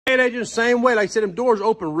Agent, same way. Like I said, them doors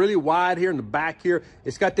open really wide here in the back here.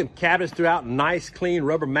 It's got them cabinets throughout, nice, clean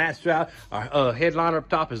rubber mats throughout. Our headliner up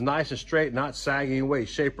top is nice and straight, not sagging in way,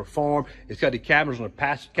 shape, or form. It's got the cabinets on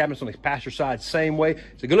the passenger side, same way.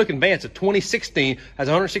 It's a good-looking van. It's a 2016, has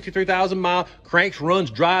 163,000 miles, cranks, runs,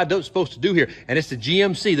 drive, does what it's supposed to do here. And it's the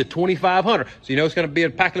GMC, the 2500. So you know it's going to be a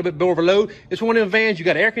pack a little bit more overload. It's one of them vans. You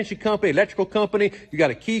got an air conditioning company, electrical company, you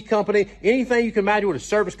got a key company, anything you can imagine with a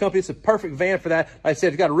service company. It's a perfect van for that. Like I said,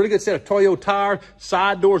 it's got a really good set of Toyo tires,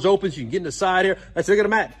 side doors open so you can get in the side here. Let's look at the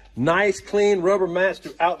mat. Nice, clean rubber mats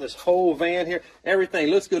throughout this whole van here. Everything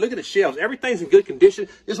looks good. Look at the shelves. Everything's in good condition.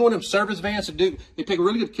 This is one of them service vans. So they take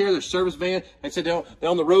really good care of their service van. Like I said, they're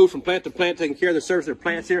on the road from plant to plant, taking care of their service, their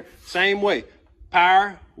plants here. Same way.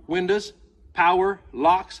 Power windows, power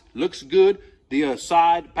locks, looks good. The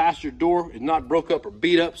side passenger door is not broke up or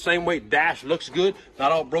beat up. Same way, dash looks good.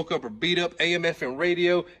 Not all broke up or beat up. AM, FM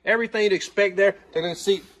radio, everything you'd expect there. Take a look at the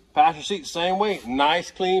seat. Passenger seat, same way. Nice,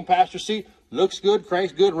 clean passenger seat. Looks good,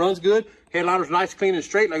 cranks good, runs good. Headliner's nice, clean, and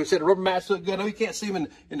straight. Like I said, the rubber mats look good. I know you can't see them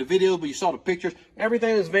in the video, but you saw the pictures.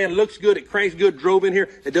 Everything in this van looks good. It cranks good, drove in here.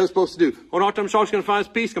 It does what it's supposed to do. On all time, Charles going to find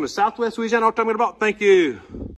his piece. Coming to Southwest Louisiana, all time about. Thank you.